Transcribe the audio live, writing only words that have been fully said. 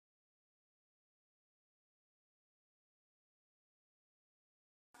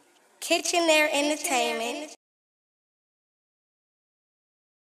Kitchen Air Entertainment.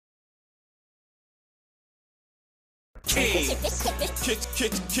 Kitchen table.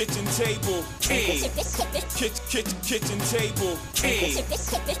 Kitchen table. Kitchen table. Kitchen Air.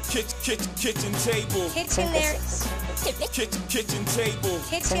 Kitchen table. Kitchen Air.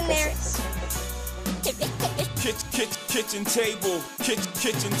 Kitchen table.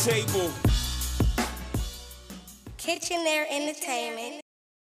 Kitchen table. Kitchen Air Entertainment.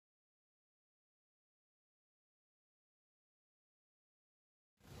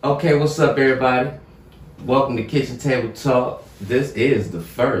 Okay, what's up, everybody? Welcome to Kitchen Table Talk. This is the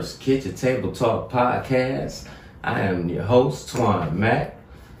first Kitchen Table Talk podcast. I am your host, Twan Mack.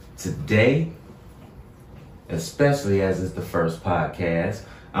 Today, especially as it's the first podcast,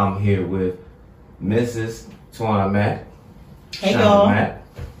 I'm here with Mrs. Twan Mack. Hey, y'all. Mack.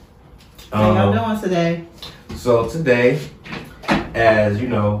 How y'all doing today? So today, as you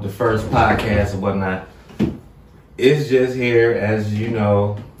know, the first podcast and whatnot, it's just here, as you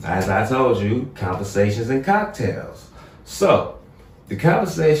know, as I told you, conversations and cocktails. So, the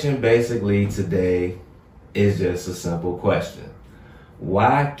conversation basically today is just a simple question.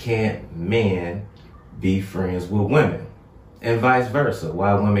 Why can't men be friends with women? And vice versa.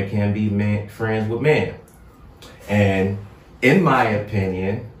 Why women can't be friends with men? And in my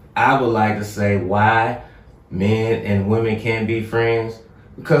opinion, I would like to say why men and women can't be friends,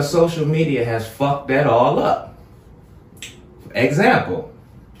 because social media has fucked that all up. Example,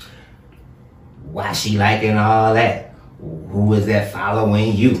 why she liking all that? Who is that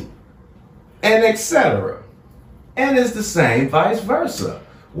following you? And etc. And it's the same vice versa.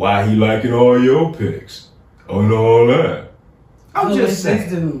 Why he liking all your pics? And all that. I'm just saying.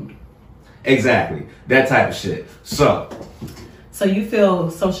 This dude. Exactly. That type of shit. So you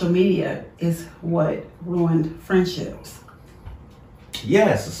feel social media is what ruined friendships?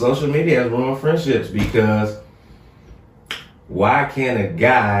 yes, social media has ruined friendships, because why can't a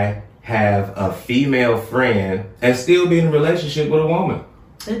guy have a female friend and still be in a relationship with a woman?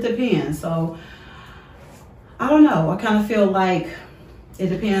 It depends. So I don't know. I kind of feel like it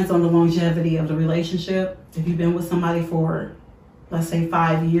depends on the longevity of the relationship. If you've been with somebody for, let's say,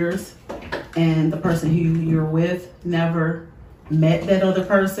 5 years, and the person who you're with never met that other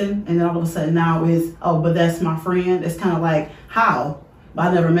person, and then all of a sudden now is, oh, but that's my friend. It's kind of like, how?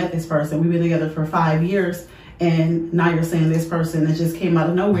 I never met this person. We've been together for 5 years. And now you're saying this person that just came out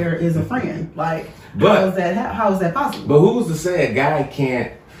of nowhere is a friend. Like, how is that possible? But who's to say a guy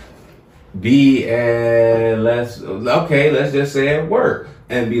can't be let's just say at work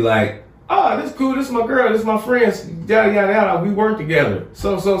and be like, oh, this cool, this is my girl, this is my friends, yada yada yada, we work together,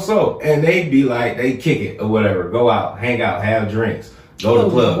 so, and they be like, they kick it or whatever, go out, hang out, have drinks, go to the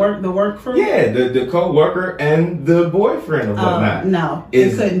club. The work crew? Yeah, the co-worker and the boyfriend or whatnot. No,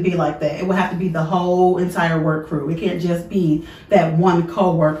 it couldn't be like that. It would have to be the whole entire work crew. It can't just be that one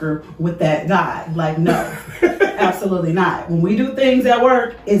co-worker with that guy. Like, no, absolutely not. When we do things at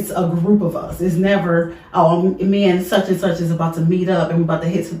work, it's a group of us. It's never, oh, me and such is about to meet up and we're about to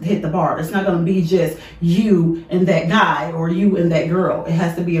hit the bar. It's not going to be just you and that guy or you and that girl. It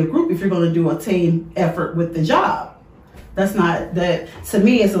has to be a group if you're going to do a team effort with the job. That's not, that to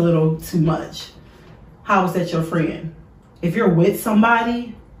me is a little too much. How is that your friend? If you're with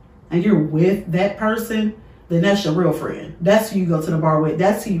somebody and you're with that person, then that's your real friend. That's who you go to the bar with.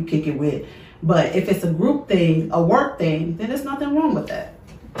 That's who you kick it with. But if it's a group thing, a work thing, then there's nothing wrong with that.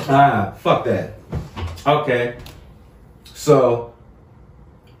 Fuck that. Okay. So,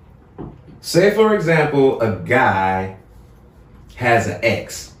 say for example, a guy has an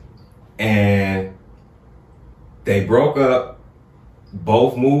ex and they broke up,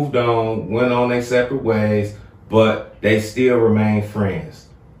 both moved on, went on their separate ways, but they still remain friends.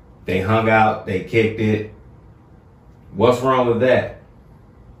 They hung out, they kicked it. What's wrong with that?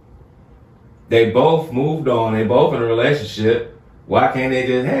 They both moved on, they both in a relationship. Why can't they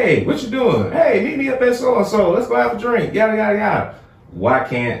just, hey, what you doing? Hey, meet me up at so-and-so, let's go have a drink, yada, yada, yada. Why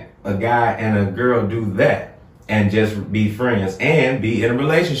can't a guy and a girl do that and just be friends and be in a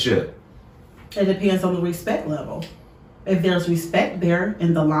relationship? It depends on the respect level. If there's respect there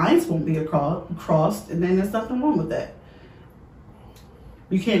and the lines won't be crossed, then there's nothing wrong with that.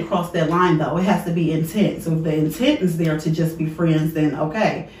 You can't cross that line though. It has to be intent. So if the intent is there to just be friends, then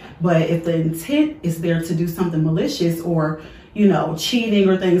okay. But if the intent is there to do something malicious or, cheating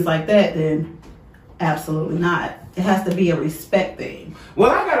or things like that, then absolutely not. It has to be a respect thing.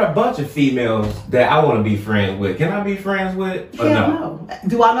 Well, I got a bunch of females that I want to be friends with. Can I be friends with? Or no?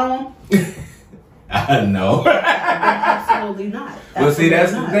 Do I know them? No. Absolutely not. Well, see,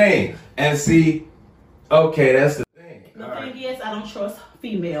 that's the thing. And see, okay, that's the thing. The thing is, I don't trust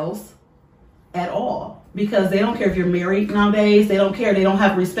females at all, because they don't care if you're married nowadays. They don't care. They don't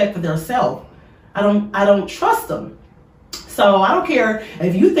have respect for themselves. I don't trust them. So I don't care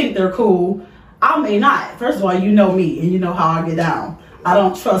if you think they're cool. I may not. First of all, you know me and you know how I get down. I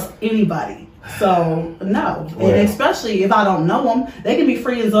don't trust anybody. So no. Well, and especially if I don't know them, they can be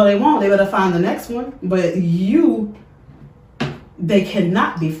friends all they want. They better find the next one. But you, they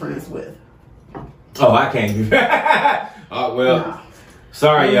cannot be friends with. Oh, I can't do that. Oh, well, No.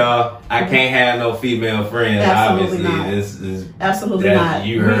 sorry, y'all. I can't have no female friends. Absolutely Obviously, not. this is Absolutely that not.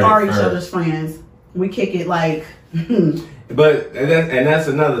 you We heard are it each first. other's friends. We kick it like. But that's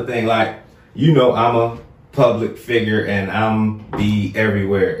another thing. Like, you know, I'm a public figure and I'm be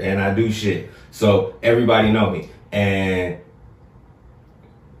everywhere and I do shit. So everybody know me. And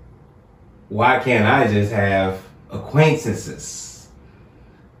why can't I just have acquaintances?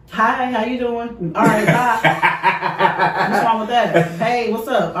 Hi, how you doing? All right, bye. What's wrong with that? Hey, what's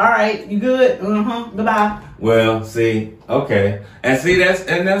up? All right, you good? Goodbye. Well, see, okay, and see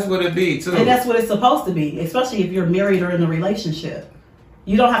that's what it be too. And that's what it's supposed to be, especially if you're married or in a relationship.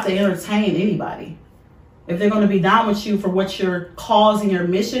 You don't have to entertain anybody. If they're going to be down with you for what your cause and your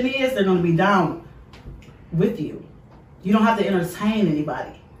mission is, they're going to be down with you. You don't have to entertain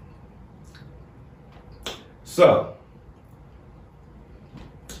anybody. So,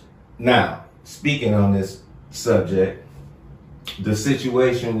 now, speaking on this subject, the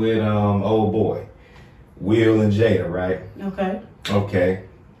situation with old boy, Will and Jada, right? Okay. Okay.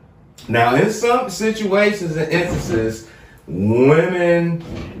 Now, in some situations and instances, women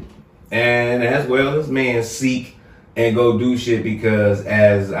and as well as men seek and go do shit because,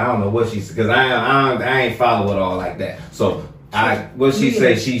 as I don't know what she said, because I ain't follow it all like that. So what she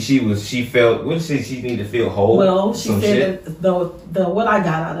say? She felt what she need to feel whole. Well, she some said shit. that the what I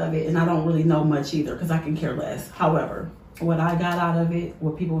got out of it, and I don't really know much either because I can care less. However, what I got out of it,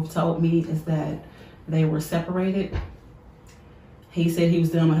 what people have told me, is that they were separated. He said he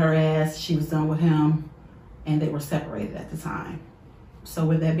was done with her ass, she was done with him, and they were separated at the time. So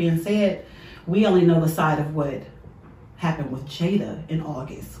with that being said, we only know the side of what happened with Jada in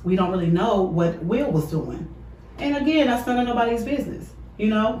August. We don't really know what Will was doing. And again, that's none of nobody's business, you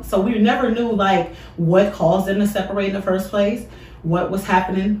know? So we never knew like what caused them to separate in the first place. What was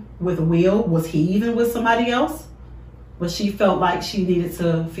happening with Will? Was he even with somebody else? But she felt like she needed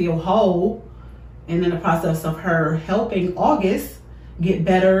to feel whole. And in the process of her helping August get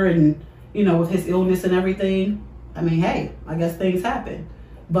better and, you know, with his illness and everything, I mean, hey, I guess things happen.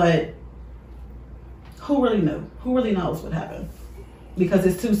 But who really knew? Who really knows what happened? Because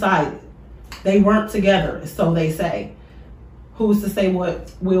it's two-sided. They weren't together, so they say. Who's to say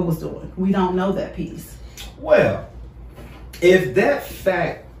what Will was doing? We don't know that piece. Well, if that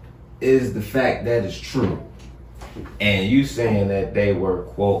fact is the fact that is true, and you saying that they were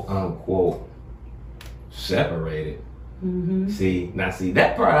quote unquote separated, see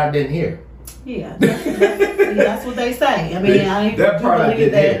that part I didn't hear. Yeah, that's what they say. I mean, I that part I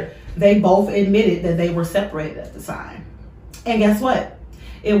didn't hear. They both admitted that they were separated at the time. And guess what?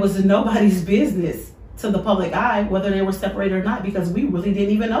 It was nobody's business to the public eye whether they were separated or not, because we really didn't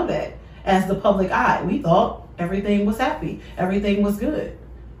even know that as the public eye. We thought everything was happy. Everything was good.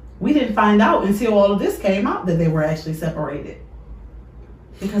 We didn't find out until all of this came out that they were actually separated.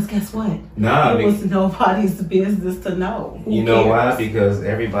 Because guess what? It was nobody's business to know. You know why? Because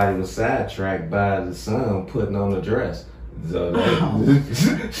everybody was sidetracked by the son putting on the dress. So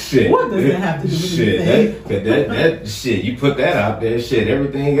shit. What does that have to do with anything? That shit, you put that out there, shit,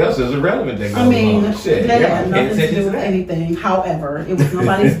 everything else is irrelevant that goes on. Shit, that had nothing to do with anything. However, it was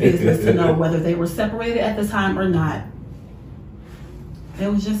nobody's business to know whether they were separated at the time or not.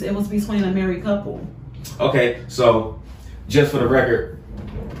 It was between a married couple. Okay, so just for the record,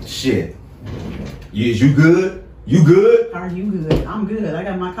 shit. You good? You good? Are you good? I'm good. I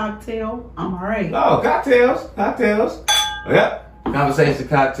got my cocktail. I'm all right. Oh, cocktails. Yep. Conversation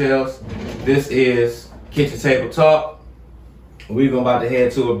cocktails. This is Kitchen Table Talk. We're about to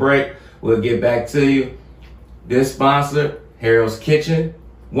head to a break. We'll get back to you. This sponsor, Harold's Kitchen,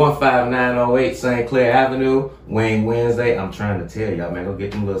 15908 St. Clair Avenue, Wayne Wednesday. I'm trying to tell y'all, man, go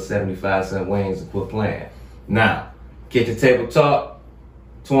get them little 75-cent wings and quit playing. Now, Kitchen Table Talk,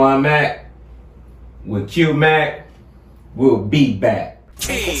 Twan Mac with Q Mac. We'll be back.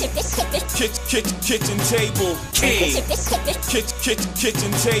 Kitchen table. Kitchen table.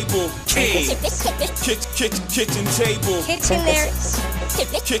 Kitchen table. Kitchen there.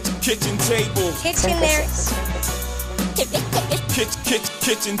 Kitchen table. Kitchen there.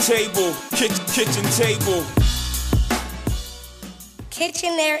 Kitchen table. Kitchen table.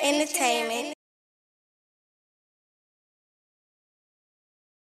 Kitchen there entertainment.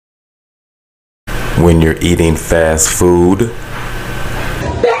 When you're eating fast food.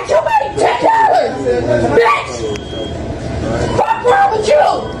 Bitch, you made $10! Bitch! What's wrong with you?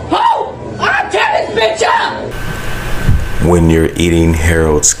 Ho! I'll tear this bitch up! When you're eating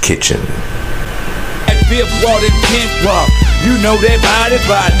Harold's Kitchen. At 5th Ward and 10th Ward, you know that body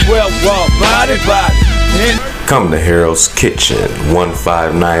by 12th Ward, body by. Come to Harold's Kitchen,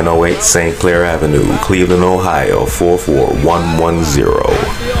 15908 St. Clair Avenue, Cleveland, Ohio,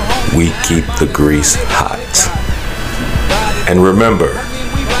 44110. We keep the grease hot. And remember,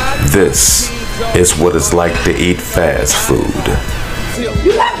 this is what it's like to eat fast food. You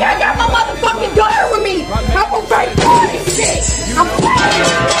lucky I got my motherfucking daughter with me! I'm gonna break this shit! I'm straight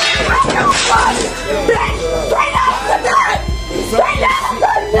off the nut! Straight off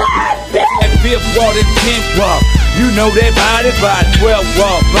the nut, bitch! At 5th Ward and 10th Ward, you know that body by 12th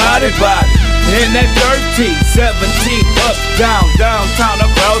Ward, body by. And that 13th, 17th, up, down, downtown,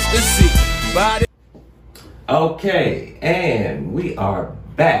 across the sea. Body. Okay, and we are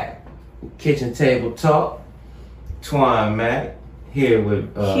back. Kitchen Table Talk. Twan Mac here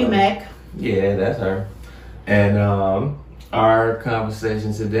with Hugh Mac. Yeah, that's her. And our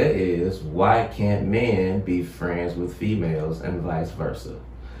conversation today is why can't men be friends with females and vice versa?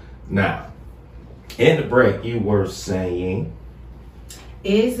 Now, in the break, you were saying,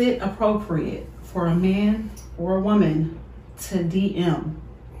 Is it appropriate for a man or a woman to DM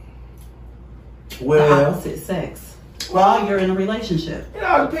the well, opposite sex while you're in a relationship? it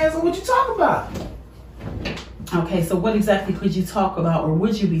all depends on what you talk about. Okay, so what exactly could you talk about, or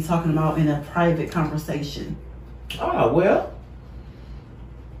would you be talking about in a private conversation Oh, well.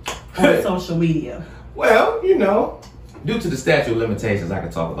 on social media? Well, you know, due to the statute of limitations, I can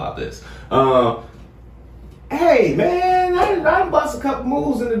talk about this. Hey, man, I done bust a couple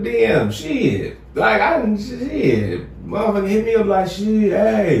moves in the DM. Shit. Like, motherfucker hit me up like, shit,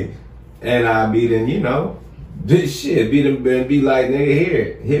 hey. And I be then, you know, this shit, be like, nigga,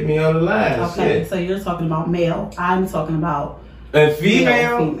 here, hit me on the line. Okay, Shit. so you're talking about male. I'm talking about And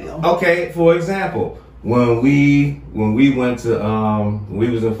female, female. Okay, for example, when we went to we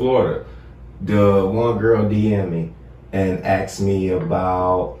was in Florida, the one girl DM'd me and asked me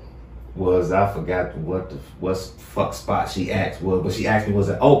about I forgot what fuck spot she asked was, but she asked me was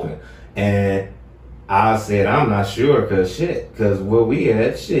it open, and I said I'm not sure cause where we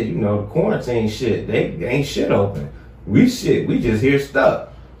at, shit, you know, the quarantine shit, they ain't shit open. We just here stuck.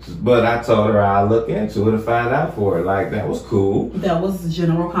 But I told her I'll look into it and find out for her. Like, that was cool. That was the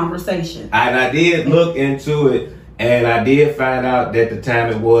general conversation. And I did look into it, and I did find out that the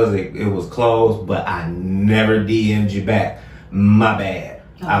time it was closed, but I never DM'd you back. My bad.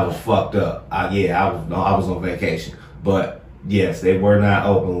 Okay. I was fucked up. I was on vacation. But yes, they were not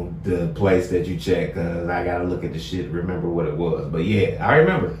open, the place that you checked, because I got to look at the shit to remember what it was. But yeah, I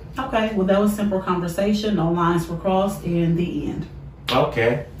remember. Okay, well, that was simple conversation. No lines were crossed in the end.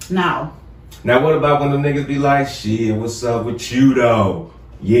 Okay. Now, what about when the niggas be like, shit, what's up with you though?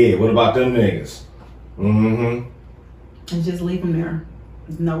 Yeah, what about them niggas? Mm-hmm. and just leave them there.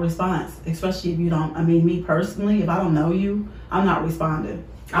 No response. Especially if you don't, I mean, me personally, if I don't know you, I'm not responding.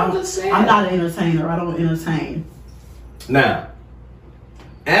 I'm just saying. I'm not an entertainer. I don't entertain. Now,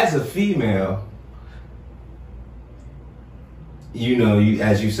 as a female, you know,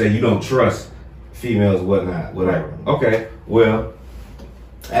 as you say, you don't trust females, whatnot, whatever. Okay, well,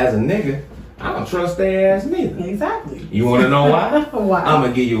 as a nigga, I don't trust their ass neither. Exactly. You want to know why? Why? I'm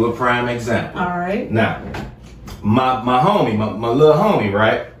gonna give you a prime example. All right. Now, my homie, my little homie,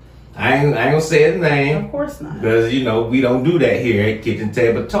 right? I ain't gonna say his name. Of course not. Because, you know, we don't do that here at Kitchen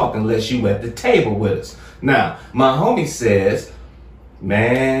Table Talk unless you at the table with us. Now, my homie says,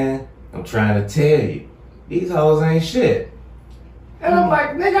 man, I'm trying to tell you, these hoes ain't shit. And I'm like,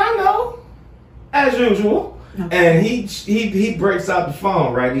 nigga, I know. As usual. Okay. And he breaks out the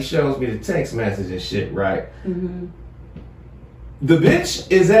phone, right? He shows me the text message and shit, right? Mm-hmm. The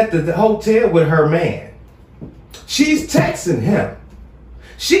bitch is at the hotel with her man. She's texting him.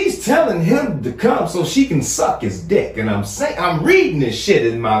 She's telling him to come so she can suck his dick. And I'm reading this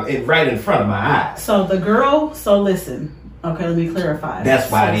shit right in front of my eyes. So the girl, so listen. Okay, let me clarify.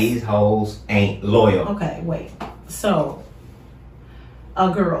 That's why these hoes ain't loyal. Okay, wait. So a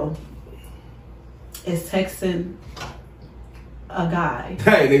girl is texting a guy.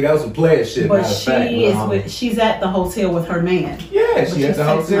 Hey, nigga, that was some player shit. But she's at the hotel with her man. Yeah, she's at the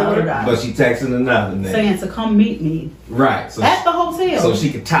hotel with her guy. but she texting another nigga. Saying to come meet me. Right. So at the hotel. So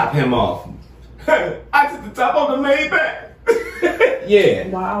she could top him off. I took the top on the Maybach. Yeah.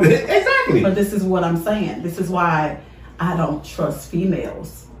 Wow. Exactly. But this is what I'm saying. This is why I don't trust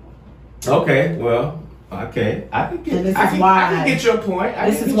females. Okay, well, Okay, I can get. And this I is can, why. I can get your point.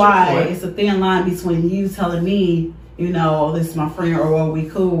 This is why it's a thin line between you telling me, you know, this is my friend or well, we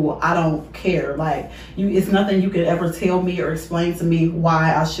cool. I don't care. Like it's nothing you could ever tell me or explain to me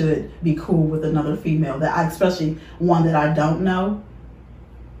why I should be cool with another female. Especially one that I don't know.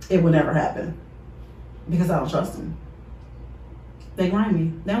 It would never happen because I don't trust them. They grind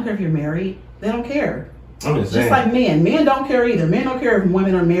me. They don't care if you're married. They don't care. I'm just saying. Just like men. Men don't care either. Men don't care if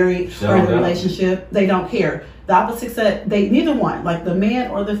women are married or in a relationship. They don't care. The opposite sex, neither one, like the man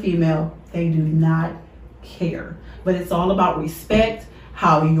or the female, they do not care. But it's all about respect,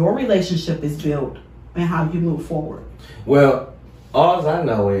 how your relationship is built, and how you move forward. Well, all I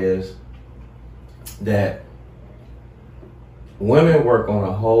know is that women work on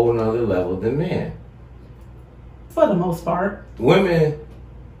a whole nother level than men. For the most part. Women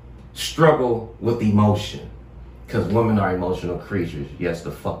struggle with emotion because women are emotional creatures. Yes,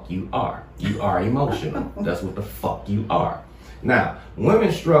 the fuck you are. You are emotional. That's what the fuck you are. Now,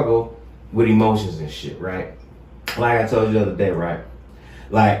 women struggle with emotions and shit, right? Like I told you the other day, right?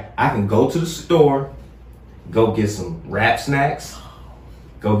 Like, I can go to the store, go get some wrap snacks,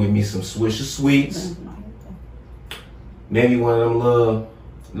 go get me some Swisher Sweets, maybe one of them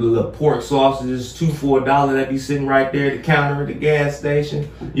little pork sausages, 2 for $1 that be sitting right there at the counter at the gas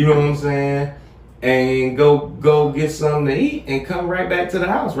station. You know what I'm saying? And go get something to eat and come right back to the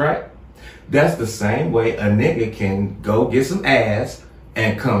house, right? That's the same way a nigga can go get some ass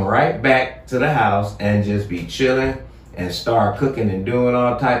and come right back to the house and just be chilling and start cooking and doing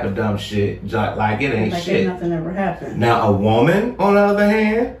all type of dumb shit like it ain't shit. Like nothing ever happened. Now a woman, on the other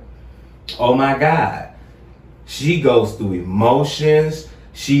hand, oh my God, she goes through emotions.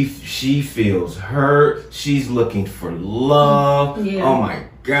 She feels hurt. She's looking for love. Yeah. Oh my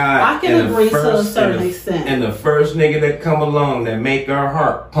God. I can agree to a certain extent. And the first nigga that come along that make her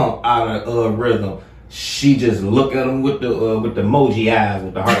heart pump out of rhythm, she just look at him with the emoji eyes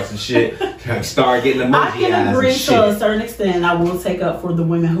with the hearts and shit. Start getting emoji eyes. I can agree to a certain extent. I will take up for the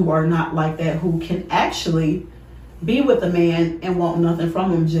women who are not like that, who can actually be with a man and want nothing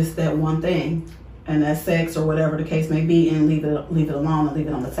from him, just that one thing. And that's sex or whatever the case may be, and leave it alone and leave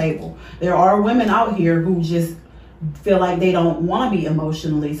it on the table. There are women out here who just feel like they don't want to be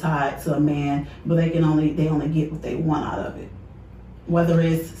emotionally tied to a man, but they only get what they want out of it. Whether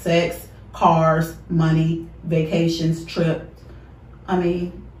it's sex, cars, money, vacations, trips. I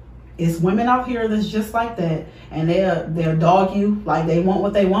mean, it's women out here that's just like that, and they'll dog you like they want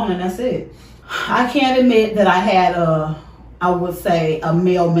what they want, and that's it. I can't admit that I had I would say a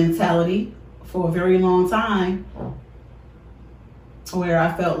male mentality for a very long time, where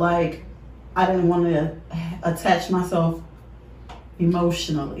I felt like I didn't want to attach myself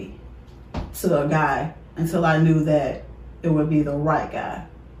emotionally to a guy until I knew that it would be the right guy.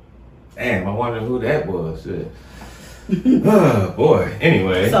 Damn, I wonder who that was. Oh boy.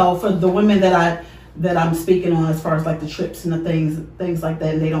 Anyway. So for the women that I'm speaking on, as far as like the trips and the things like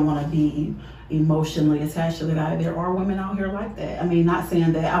that, and they don't want to be emotionally attached to the guy, there are women out here like that. I mean, not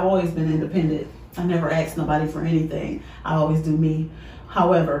saying that. I've always been independent. I never asked nobody for anything. I always do me.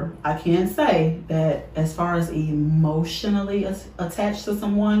 However, I can say that as far as emotionally attached to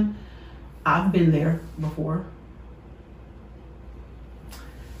someone, I've been there before.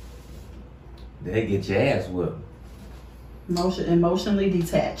 They get your ass whooped. Emotionally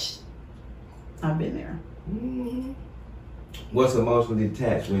detached. I've been there. Mm-hmm. What's emotionally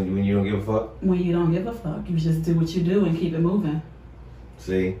detached? When you don't give a fuck? When you don't give a fuck. You just do what you do and keep it moving.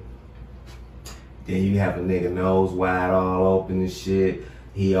 See? Then you have a nigga nose wide all open and shit.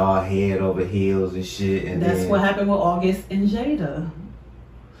 He all head over heels and shit. And that's what happened with August and Jada.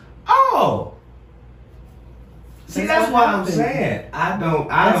 Oh! See, that's what I'm saying. I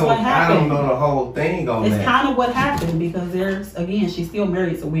don't know the whole thing on that. It's kind of what happened, because she's still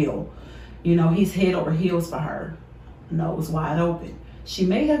married to Will. You know, he's head over heels for her. Nose wide open. She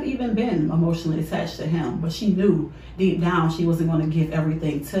may have even been emotionally attached to him, but she knew deep down she wasn't going to give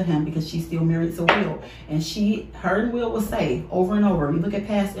everything to him because she's still married to Will. And her and Will will say over and over, you look at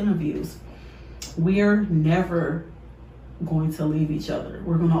past interviews, we're never going to leave each other.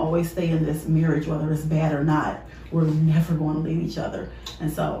 We're going to always stay in this marriage, whether it's bad or not. We're never going to leave each other.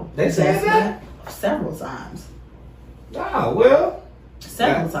 And so they said that several times. Ah, well,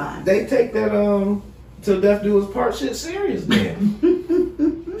 several times. They take that till death do us part shit serious, man.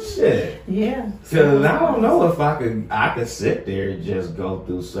 Shit. Yeah. Because I don't know if I could sit there and just go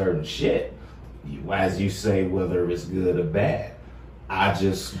through certain shit, as you say, whether it's good or bad. I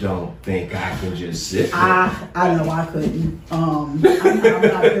just don't think I can just sit there. I know I couldn't. I'm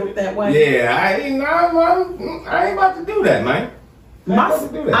not built that way. Yeah, I ain't about to do that, man. How you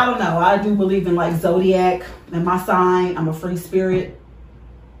supposed to do that? I don't know. I do believe in like zodiac and my sign. I'm a free spirit.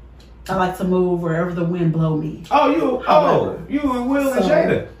 I like to move wherever the wind blow me. You and Will and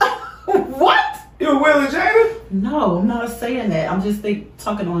Jada. What? You and Will and Jada? No, I'm not saying that. I'm just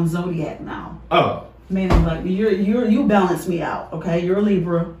talking on zodiac now. Oh. Meaning like you balance me out, okay? You're a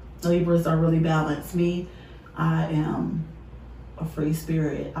Libra. Libras are really balanced. Me, I am a free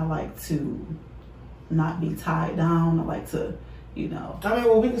spirit. I like to not be tied down. I like to, I mean,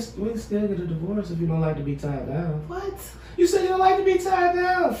 well, we can still get a divorce if you don't like to be tied down. What? You said you don't like to be tied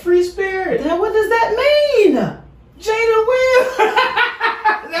down. Free spirit. Then what does that mean? Jada Will.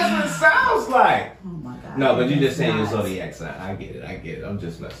 That's what it sounds like. Oh my God. No, but you just saying your zodiac sign. I get it. I'm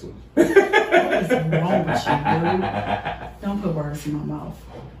just messing with you. What is wrong with you, dude? Don't put words in my mouth.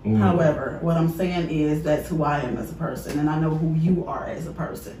 However, what I'm saying is that's who I am as a person, and I know who you are as a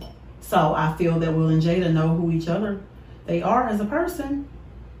person. So I feel that Will and Jada know who each other they are as a person.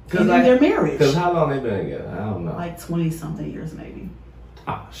 Because their marriage. Because how long they been together? I don't know. Like 20-something years, maybe.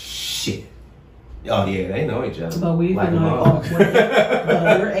 Oh shit. Oh yeah, they know each other. But we've been like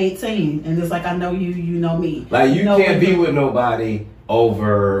but you're 18, and it's like I know you, you know me. Like you can't be with nobody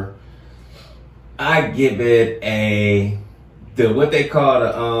over. I give it what they call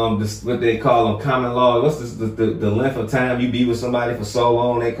what they call them common law. What's this, the length of time you be with somebody for so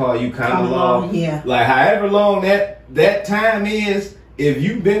long? They call you common law. Yeah. Like however long that time is. If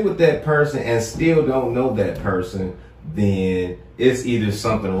you've been with that person and still don't know that person, then it's either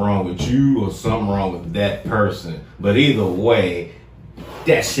something wrong with you or something wrong with that person. But either way,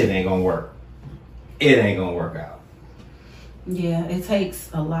 that shit ain't gonna work. It ain't gonna work out. Yeah, it takes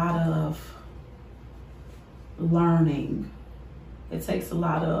a lot of learning. It takes a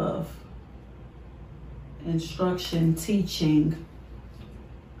lot of instruction, teaching,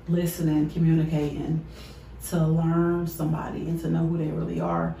 listening, communicating to learn somebody and to know who they really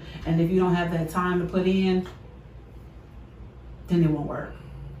are. And if you don't have that time to put in, then it won't work.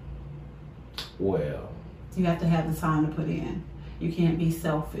 Well, you have to have the time to put in. You can't be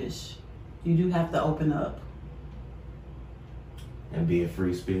selfish. You do have to open up. And be a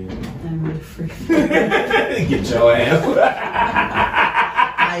free spirit. And be free. Get your ass.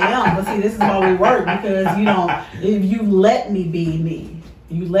 I am, but see, this is why we work, because if you let me be me,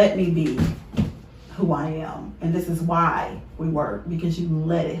 you let me be who I am. And this is why we work, because you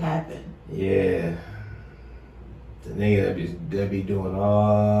let it happen. Yeah. The nigga that be doing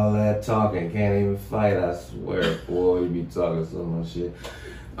all that talking can't even fight, I swear. Boy, you be talking so much shit.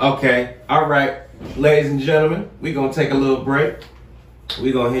 Okay, all right. Ladies and gentlemen, we gonna take a little break.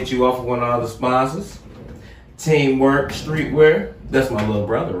 We gonna hit you off with one of our other sponsors. Teamwork Streetwear. That's my little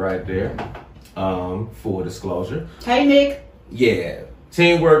brother right there. Full disclosure. Hey, Nick. Yeah.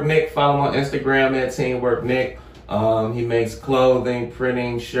 Teamwork Nick. Follow him on Instagram at Teamwork Nick. He makes clothing,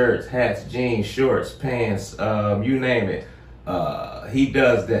 printing, shirts, hats, jeans, shorts, pants, you name it. He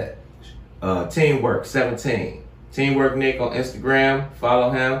does that. Teamwork 17. Teamwork Nick on Instagram.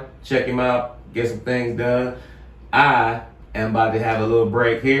 Follow him. Check him out. Get some things done. I am about to have a little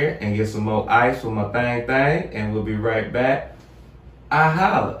break here and get some more ice for my thing, and we'll be right back. I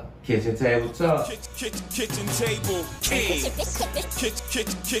holla. Kitchen table talk. Kitchen table. Kitchen table.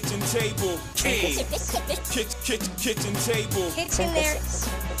 Kitchen table. Kitchen there. Kitchen table. Kitchen there.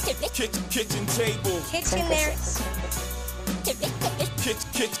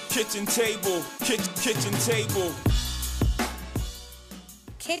 Kitchen table. Kitchen table.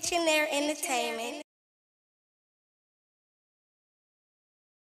 Kitchen there entertainment.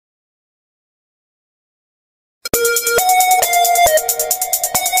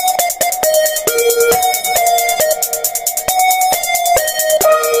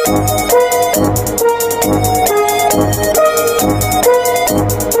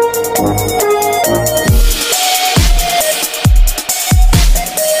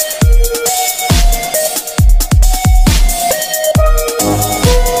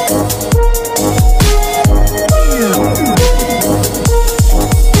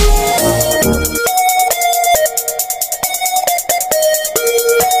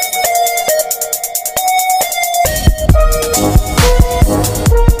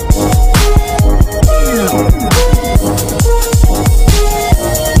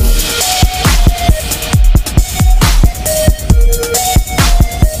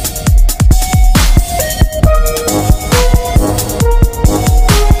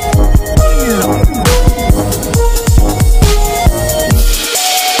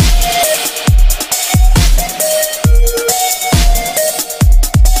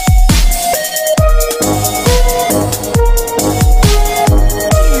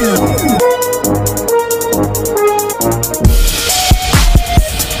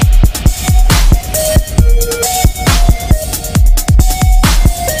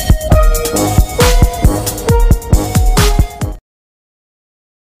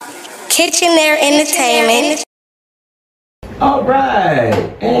 Kitchenaire Entertainment. All right,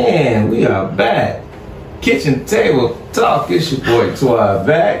 and we are back. Kitchen Table Talk. It's your boy Twi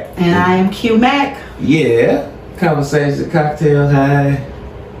back. And I am Q Mac. Yeah, conversation, cocktails, hi.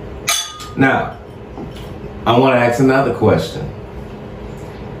 Now, I want to ask another question.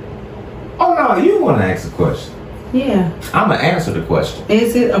 Oh no, you want to ask a question? Yeah. I'm gonna answer the question.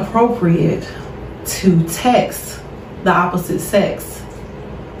 Is it appropriate to text the opposite sex,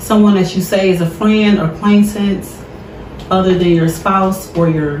 someone that you say is a friend or acquaintance, other than your spouse or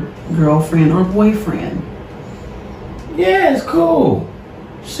your girlfriend or boyfriend? Yeah, it's cool.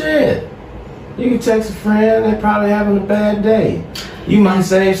 Shit. You can text a friend, they're probably having a bad day. You might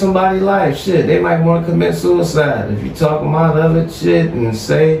save somebody's life. Shit, they might want to commit suicide. If you talk them out of it, shit, and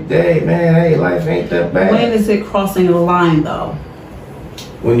say, hey, man, hey, life ain't that bad. When is it crossing the line, though?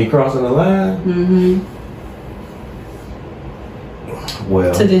 When you're crossing the line? Mm-hmm.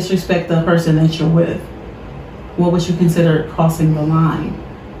 Well, To disrespect the person that you're with. What would you consider crossing the line?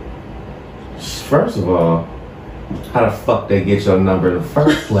 first of all, how the fuck they get your number in the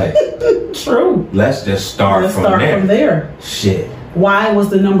first place? True. Let's just start Let's from start there. from there. Shit. Why was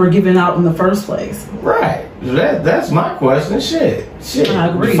the number given out in the first place? Right. That's my question. Shit. I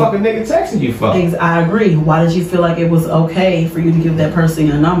agree. The fucking nigga texting you fuck. I agree. Why did you feel like it was okay for you to give that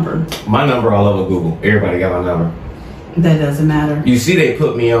person a number? My number all over Google. Everybody got my number. That doesn't matter. You see, they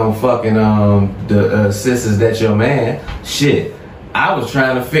put me on fucking the sisters that your man. Shit. I was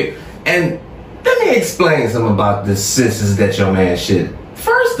trying to fix. And let me explain something about this sisters that your man shit.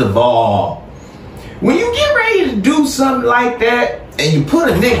 First of all, when you get ready to do something like that and you put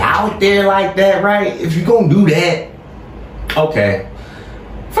a nigga out there like that, right? If you're gonna do that, okay.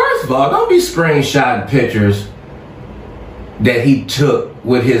 First of all, don't be screenshotting pictures that he took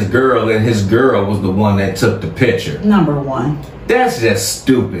with his girl and his girl was the one that took the picture. Number one. That's just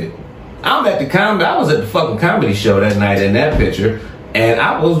stupid. I was at the fucking comedy show that night in that picture, and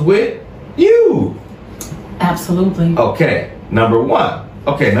I was with you. Absolutely. Okay, number one.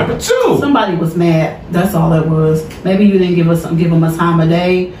 Okay, number two. Somebody was mad. That's all it was. Maybe you didn't give them a time of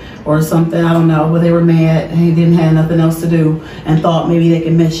day or something. I don't know. But they were mad and they didn't have nothing else to do and thought maybe they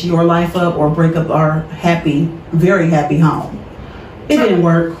could mess your life up or break up our happy, very happy home. It didn't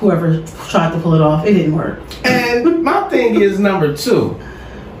work. Whoever tried to pull it off, it didn't work. And my thing is number two.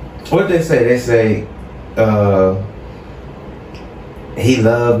 What they say? They say, he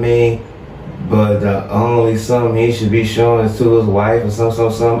loved me, but the only something he should be showing is to his wife or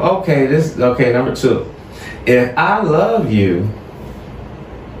something. Okay, number two. If I love you,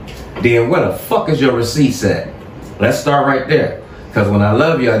 then where the fuck is your receipts at? Let's start right there. Because when I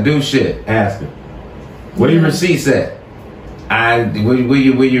love you, I do shit. Ask her. Where your receipts at? Where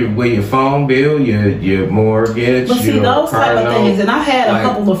your phone bill, your mortgage, but see, your those type of things, and I've had a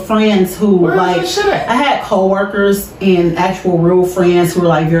couple of friends who, like, I had co-workers and actual real friends who were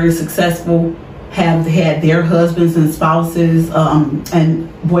like very successful, have had their husbands and spouses and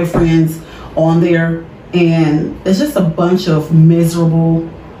boyfriends on there, and it's just a bunch of miserable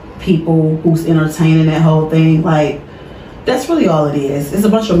people who's entertaining that whole thing. Like, that's really all it is. It's a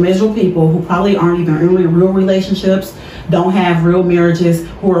bunch of miserable people who probably aren't even in real relationships, don't have real marriages,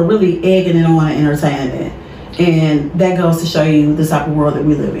 who are really egging it on and entertaining it. And that goes to show you the type of world that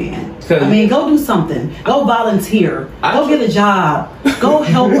we live in. I mean, go do something. Go volunteer. Go get a job. Go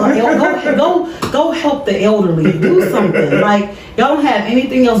help. Go help the elderly. Do something. Like, y'all don't have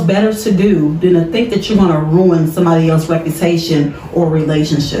anything else better to do than to think that you're gonna ruin somebody else's reputation or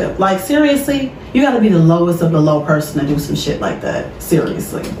relationship. Like, seriously, you got to be the lowest of the low person to do some shit like that.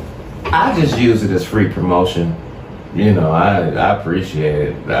 Seriously. I just use it as free promotion. You know, I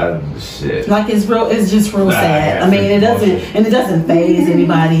appreciate it. Shit. Like, it's just real sad. I mean, it doesn't faze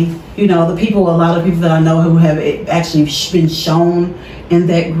anybody. You know, a lot of people that I know who have actually been shown in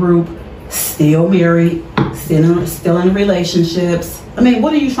that group, still married, still in relationships. I mean,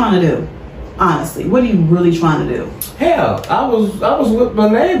 what are you trying to do? Honestly, what are you really trying to do? Hell, I was with my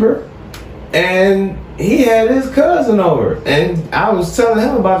neighbor, and he had his cousin over, and I was telling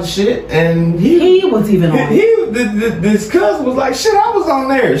him about the shit, and he was even on it. This cousin was like, shit, I was on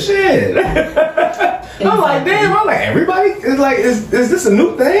there, shit. Exactly. I'm like, damn, everybody is like, is this a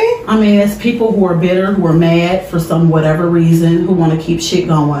new thing? I mean, it's people who are bitter, who are mad for some whatever reason, who want to keep shit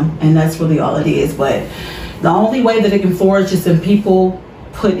going, and that's really all it is. But the only way that it can flourish is if people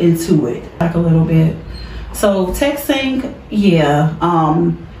put into it, like, a little bit. So texting, yeah,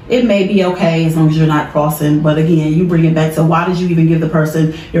 it may be okay as long as you're not crossing, but again, you bring it back to, why did you even give the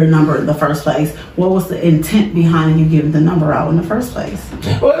person your number in the first place? What was the intent behind you giving the number out in the first place?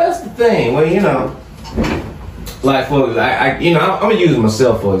 Well, that's the thing. Well, you know, like for I'm gonna use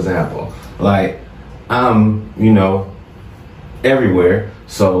myself for example. Like I'm, everywhere.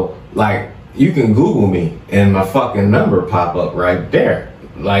 So like you can Google me and my fucking number pop up right there.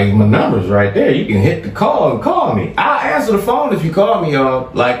 Like my number's right there. You can hit the call and call me. I'll answer the phone if you call me, y'all.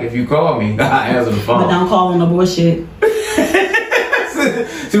 Like if you call me, I'll answer the phone. But don't call on the bullshit.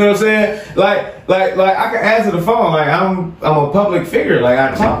 See what I'm saying? Like I can answer the phone. Like I'm a public figure. Like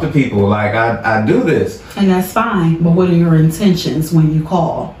I talk to people. Like I do this. And that's fine. But what are your intentions when you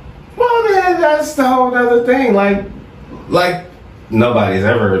call? Well, man, that's the whole other thing. Like nobody's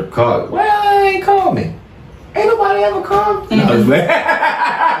ever called. Well, they ain't called me. Ain't nobody ever called me. No, nobody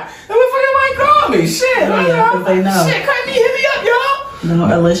call me. Shit. Yeah, because they know. Shit, hit me up, y'all. No,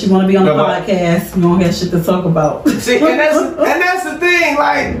 unless you want to be on the podcast, you don't have shit to talk about. See, and that's the thing.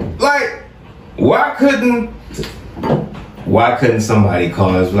 Like, why couldn't somebody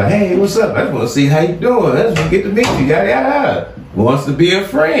call us like, hey, what's up? I just want to see how you doing. I just want to get to meet you. Yada yada. Wants to be a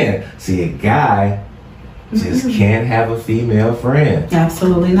friend. See, a guy just can't have a female friend.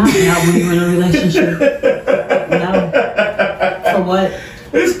 Absolutely not. Not when you're in a relationship. No. For what?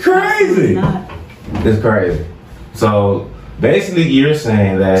 It's crazy. Not. It's crazy. So basically, you're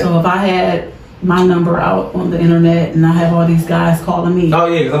saying that. So if I had my number out on the internet and I have all these guys calling me. Oh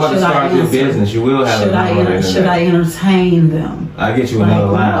yeah, because I'm about to start your business. You will have a number on the internet. Should I entertain them? I'll get you another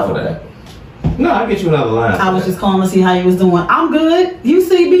line for that. No, I'll get you another line. I was just calling to see how you was doing. I'm good. You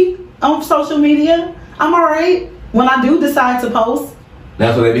see me on social media. I'm alright. When I do decide to post.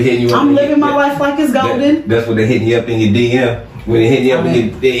 That's what they be hitting you up. I'm living my life like it's golden. That's what they hitting you up in your DM. When they hitting you up in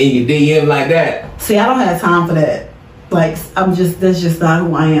your DM like that. See, I don't have time for that. Like, that's just not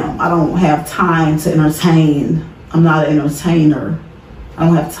who I am. I don't have time to entertain. I'm not an entertainer. I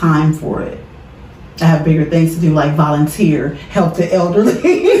don't have time for it. I have bigger things to do, like volunteer, help the elderly.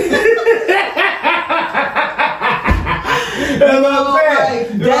 That's what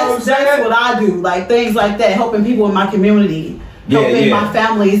I'm saying. That's what I do. Like things like that, helping people in my community, helping my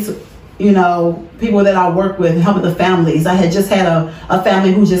families, people that I work with, helping the families. I had just had a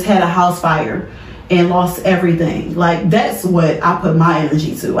family who just had a house fire and lost everything. Like that's what I put my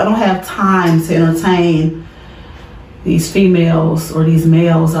energy to. I don't have time to entertain these females or these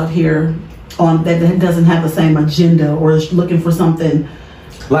males out here that doesn't have the same agenda or is looking for something.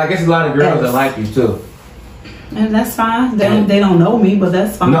 Like it's a lot of girls that like you too. And that's fine. They don't know me, but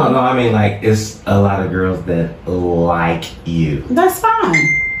that's fine. No, I mean like it's a lot of girls that like you. That's fine.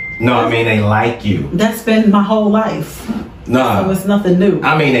 No, I mean they like you. That's been my whole life. No. So it's nothing new.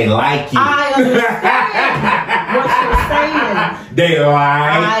 I mean they like you. I understand what you're saying. They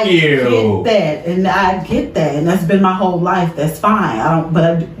like you. I get that. And that's been my whole life. That's fine.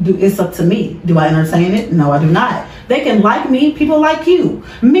 It's up to me. Do I entertain it? No, I do not. They can like me. People like you.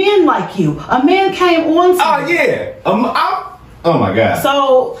 Men like you. A man came on to Oh, yeah. Oh, my God.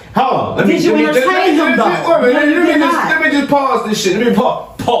 So, hold on. Did you entertain him, though? Let me just pause this shit. Let me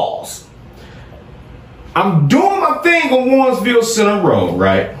pause. I'm doing my thing on Warrensville Center Road,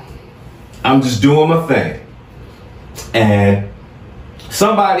 right? I'm just doing my thing. And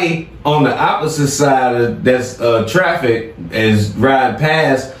somebody on the opposite side of that's traffic is riding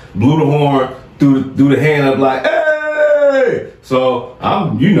past, blew the horn, threw the hand up like, hey! So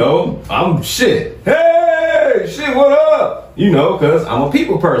I'm shit. Hey, shit, what up? Cause I'm a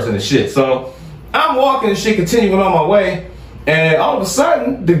people person and shit. So I'm walking and shit, continuing on my way, and all of a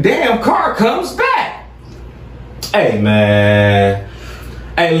sudden the damn car comes back. Hey man.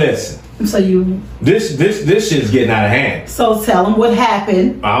 Hey, listen. So this shit's getting out of hand. So tell them what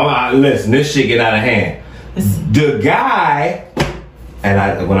happened. Listen, this shit getting out of hand. The guy, and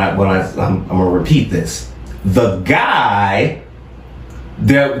I'm gonna repeat this. The guy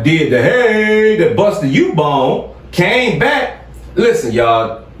that did that busted U-bone came back. Listen,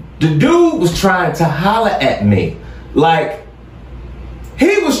 y'all. The dude was trying to holler at me, like.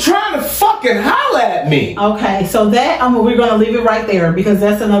 He was trying to fucking holler at me. Okay, so that we're gonna leave it right there because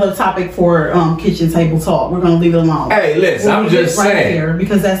that's another topic for kitchen table talk. We're gonna leave it alone. Hey, listen, I'm just saying there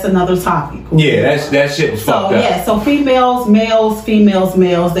because that's another topic. Yeah, that shit was fucked up. Yeah, so females, males,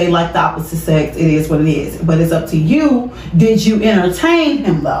 they like the opposite sex. It is what it is, but it's up to you. Did you entertain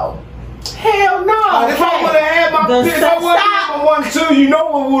him though? Hell no. Okay. If I would have had my bitch, I would have had my 1-2. You know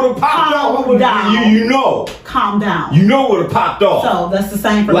what would have popped off. Calm down. You know what would have popped off. So that's the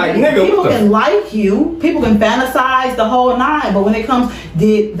same for like, me. Nigga, people can like you. People can fantasize the whole nine. But when it comes,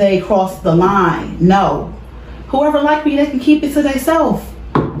 did they cross the line? No. Whoever like me, they can keep it to themselves.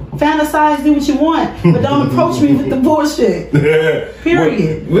 Fantasize, do what you want, but don't approach me with the bullshit.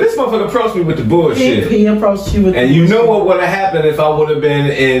 Period. Well, this motherfucker approached me with the bullshit. He approached you with the bullshit. And you know what would have happened if I would have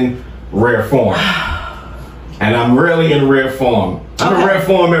been in rare form? And I'm really in rare form. I'm in rare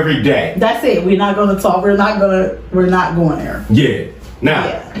form every day. That's it. We're not gonna talk. We're not going there. Yeah.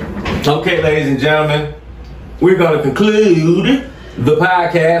 Now, okay, ladies and gentlemen, we're gonna conclude the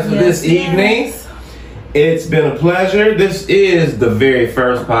podcast for this evening. It's been a pleasure. This is the very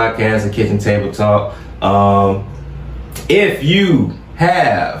first podcast of Kitchen Table Talk. If you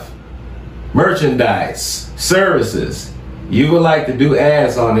have merchandise, services, you would like to do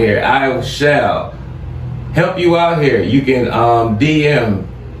ads on here, I shall help you out here. You can DM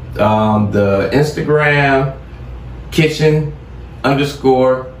the Instagram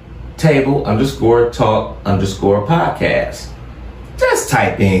kitchen_table_talk_podcast. Just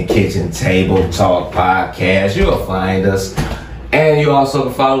type in Kitchen Table Talk Podcast. You'll find us. And you also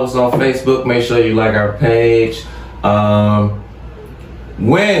can follow us on Facebook. Make sure you like our page.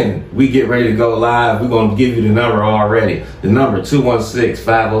 When we get ready to go live, we're going to give you the number already. The number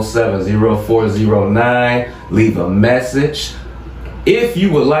 216-507-0409. Leave a message. If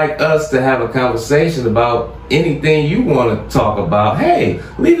you would like us to have a conversation about anything you want to talk about, hey,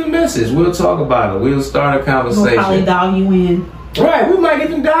 leave a message. We'll talk about it. We'll start a conversation. We'll probably dial you in. Right, we might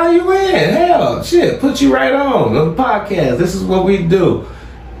even dial you in. Hell, shit, put you right on the podcast. This is what we do.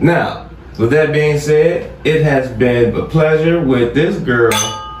 Now, with that being said, it has been a pleasure with this girl.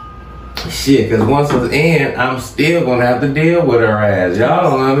 Shit, because once it's in, I'm still going to have to deal with her ass. Y'all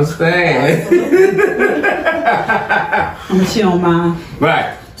don't understand. I'm going to chill mine.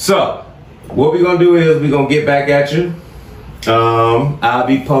 Right, so what we're going to do is we're going to get back at you. I'll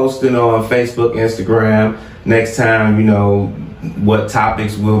be posting on Facebook, Instagram next time, you know, what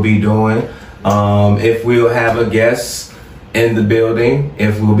topics we'll be doing. If we'll have a guest in the building,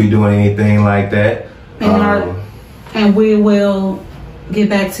 if we'll be doing anything like that. And we will get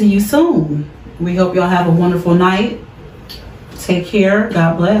back to you soon. We hope y'all have a wonderful night. Take care.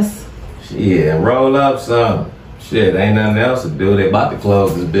 God bless. Yeah, roll up some. Shit, ain't nothing else to do. They about to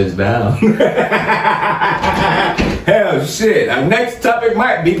close this bitch down. Hell, shit. Our next topic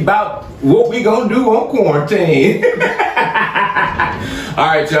might be about what we gonna do on quarantine. All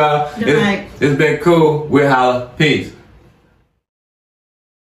right, y'all. Good night. It's been cool. We'll holla. Peace.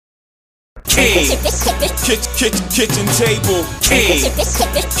 Kitchen table. Kitchen table.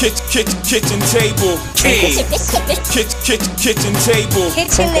 Kitchen table. Kitchen there. Kitchen table.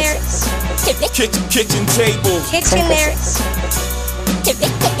 Kitchen there.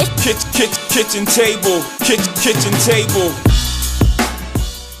 Kitchen table. Kitchen table.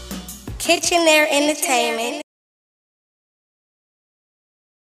 Kitchen there entertainment.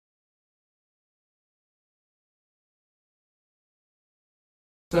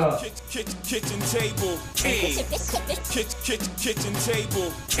 Kitchen table. Kitchen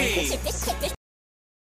table.